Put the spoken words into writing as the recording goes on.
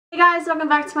Hey guys, welcome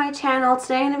back to my channel.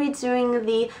 Today I'm going to be doing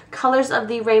the colors of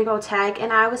the rainbow tag,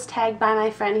 and I was tagged by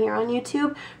my friend here on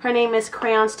YouTube. Her name is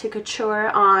Crayons to Couture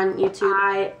on YouTube.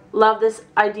 I love this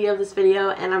idea of this video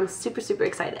and I'm super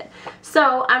excited.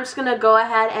 So I'm just going to go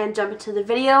ahead and jump into the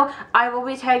video. I will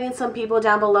be tagging some people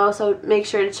down below, so make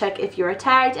sure to check if you are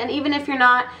tagged, and even if you're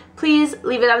not, please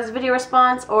leave it as a video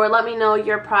response or let me know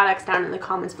your products down in the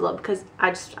comments below, because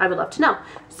I would love to know.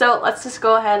 So let's just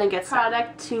go ahead and get started.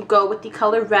 Product to go with the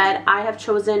color red, I have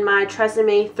chosen my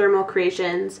TRESemme Thermal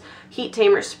Creations Heat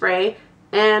Tamer Spray,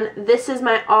 and this is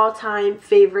my all-time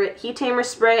favorite heat tamer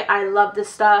spray. I love this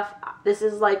stuff. This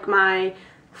is like my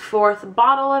 4th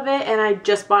bottle of it, and I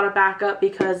just bought a backup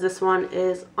because this one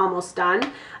is almost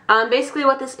done. Basically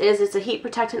what this is, it's a heat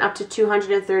protectant up to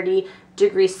 230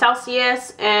 degrees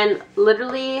Celsius, and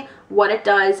literally what it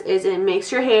does is it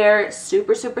makes your hair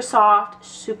super soft,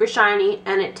 super shiny,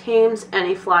 and it tames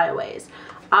any flyaways.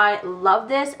 I love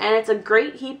this, and it's a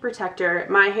great heat protector.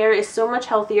 My hair is so much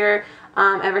healthier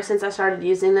ever since I started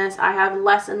using this. I have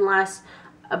less and less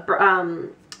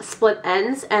split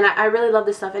ends, and I really love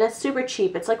this stuff, and it's super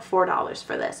cheap. It's like $4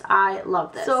 for this. I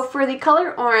love this. So for the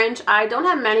color orange, I don't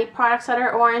have many products that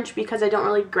are orange because I don't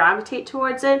really gravitate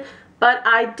towards it, but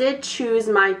I did choose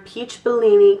my Peach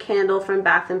Bellini candle from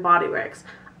Bath & Body Works.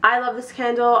 I love this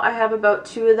candle. I have about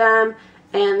 2 of them,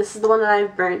 and this is the one that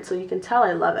I've burnt, so you can tell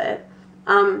I love it.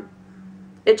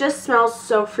 It just smells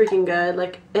so freaking good.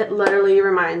 Like, it literally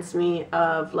reminds me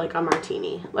of like a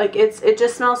martini. Like, it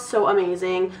just smells so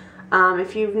amazing.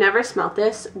 If you've never smelled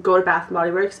this, go to Bath &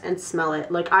 Body Works and smell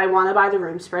it. Like, I want to buy the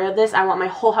room spray of this. I want my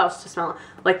whole house to smell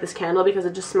like this candle because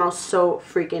it just smells so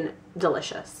freaking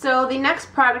delicious. So the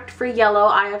next product for yellow,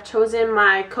 I have chosen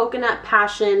my Coconut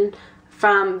Passion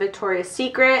from Victoria's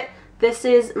Secret. This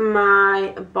is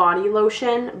my body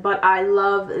lotion, but I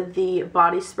love the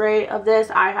body spray of this.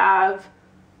 I have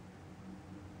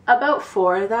about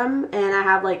 4 of them, and I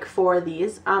have like 4 of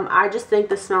these. I just think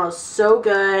the smell is so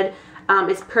good.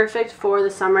 It's perfect for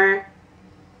the summer.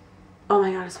 Oh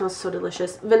my god, it smells so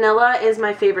delicious. Vanilla is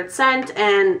my favorite scent,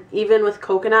 and even with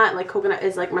coconut, like coconut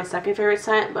is like my 2nd favorite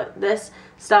scent, but this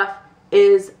stuff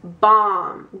is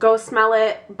bomb. Go smell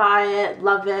it, buy it,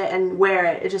 love it, and wear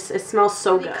it. It smells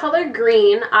so good. The color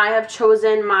green, I have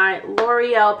chosen my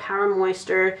L'Oreal Power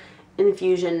Moisture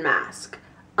Infusion Mask.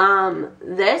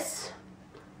 This,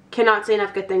 cannot say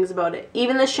enough good things about it.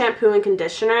 Even the shampoo and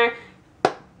conditioner,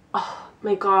 oh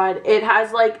my god, it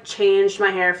has like changed my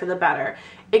hair for the better.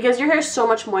 It gives your hair so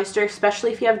much moisture,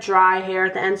 especially if you have dry hair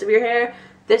at the ends of your hair.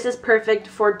 This is perfect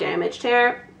for damaged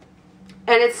hair.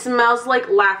 And it smells like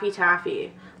Laffy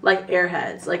Taffy, like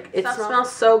Airheads. Like, it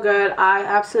smells so good. I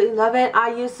absolutely love it.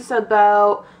 I use this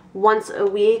about once a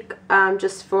week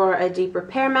just for a deep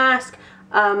repair mask.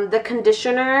 The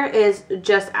conditioner is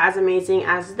just as amazing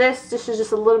as this. This is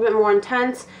just a little bit more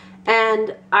intense,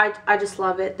 and I just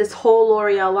love it. This whole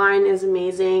L'Oreal line is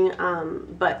amazing,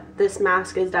 but this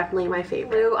mask is definitely my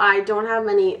favorite. Blue, I don't have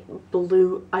many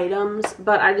blue items,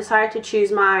 but I decided to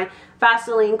choose my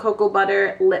Vaseline Cocoa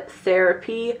Butter Lip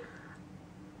Therapy.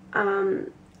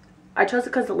 I chose it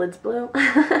because the lid's blue.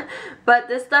 But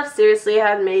this stuff seriously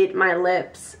has made my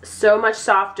lips so much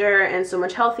softer and so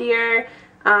much healthier.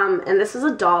 And this is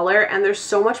 $1, and there's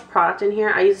so much product in here.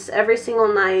 I use this every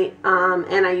single night,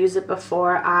 and I use it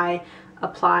before I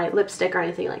apply lipstick or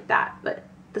anything like that. But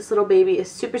this little baby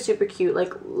is super cute.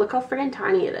 Like, look how friggin'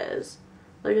 tiny it is.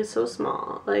 Like, it's so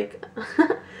small. Like,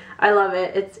 I love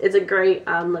it. It's a great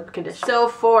lip conditioner. So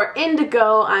for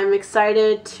indigo, I'm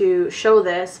excited to show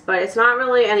this, but it's not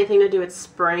really anything to do with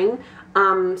spring,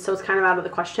 so it's kind of out of the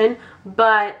question.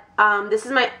 But this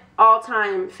is my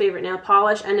all-time favorite nail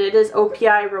polish, and it is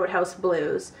OPI Roadhouse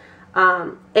Blues.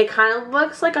 It kind of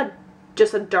looks like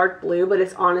just a dark blue, but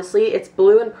it's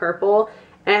blue and purple,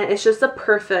 and it's just a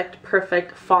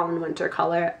perfect fall and winter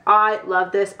color. I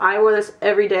love this. I wear this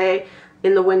every day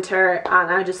in the winter,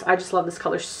 and I just love this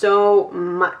color so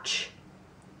much.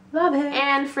 Love it.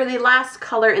 And for the last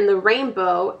color in the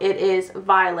rainbow, it is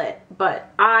violet,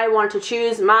 but I want to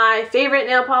choose my favorite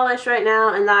nail polish right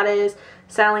now, and that is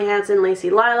Sally Hansen Lacey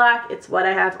Lilac. It's what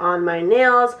I have on my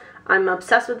nails. I'm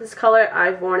obsessed with this color.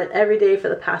 I've worn it every day for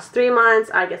the past 3 months.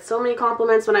 I get so many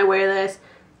compliments when I wear this.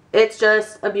 It's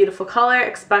just a beautiful color,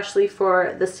 especially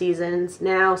for the seasons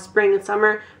now, spring and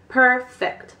summer.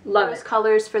 Perfect. Love it.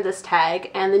 Colors for this tag,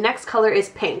 and the next color is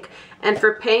pink. And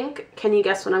for pink, can you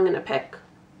guess what I'm going to pick?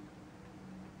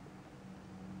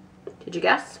 Did you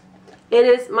guess? It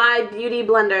is my beauty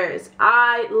blenders.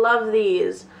 I love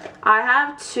these. I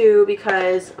have 2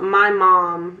 because my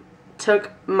mom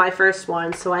took my first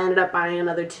one, so I ended up buying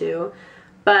another 2.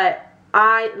 But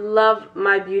I love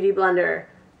my beauty blender.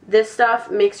 This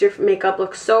stuff makes your makeup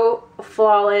look so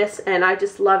flawless, and I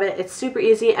just love it. It's super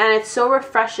easy, and it's so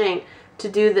refreshing to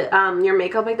do your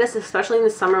makeup like this, especially in the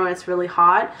summer when it's really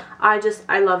hot. I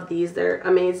love these. They're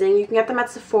amazing. You can get them at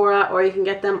Sephora or you can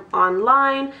get them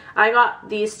online. I got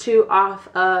these two off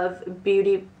of I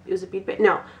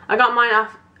got mine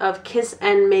off of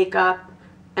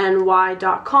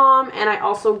kissandmakeupny.com, and I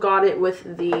also got it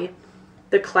with the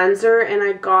cleanser, and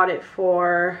I got it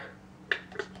for,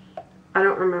 I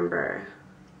don't remember.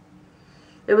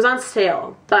 It was on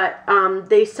sale, but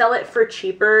they sell it for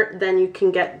cheaper than you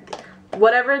can get.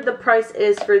 Whatever the price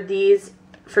is for these,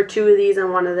 for two of these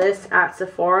and one of this at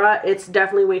Sephora, it's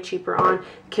definitely way cheaper on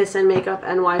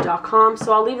kissandmakeupny.com.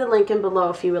 So I'll leave the link in below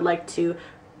if you would like to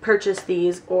purchase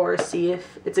these or see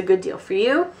if it's a good deal for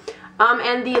you.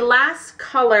 And the last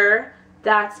color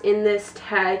that's in this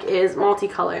tag is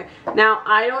multicolor. Now,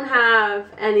 I don't have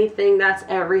anything that's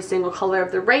every single color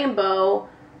of the rainbow,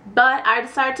 but I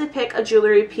decided to pick a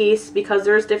jewelry piece because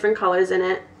there's different colors in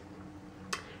it.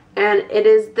 And it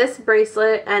is this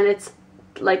bracelet, and it's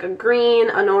like a green,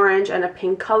 an orange, and a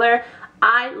pink color.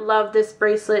 I love this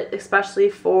bracelet, especially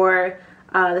for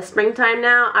the springtime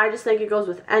now. I just think it goes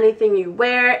with anything you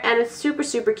wear, and it's super,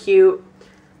 super cute.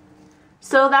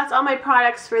 So that's all my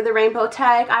products for the rainbow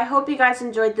tag. I hope you guys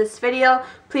enjoyed this video.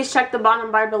 Please check the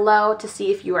bottom bar below to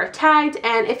see if you are tagged,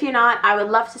 and if you're not, I would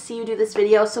love to see you do this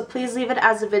video, so please leave it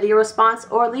as a video response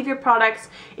or leave your products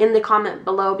in the comment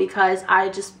below, because I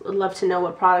just would love to know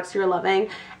what products you're loving.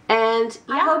 And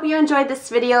yeah, I hope you enjoyed this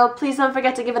video. Please don't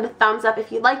forget to give it a thumbs up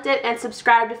if you liked it, and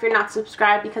subscribe if you're not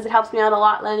subscribed, because it helps me out a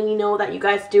lot, letting me know that you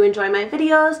guys do enjoy my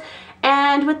videos.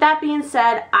 And with that being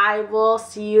said, I will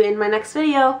see you in my next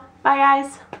video. Bye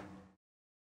guys!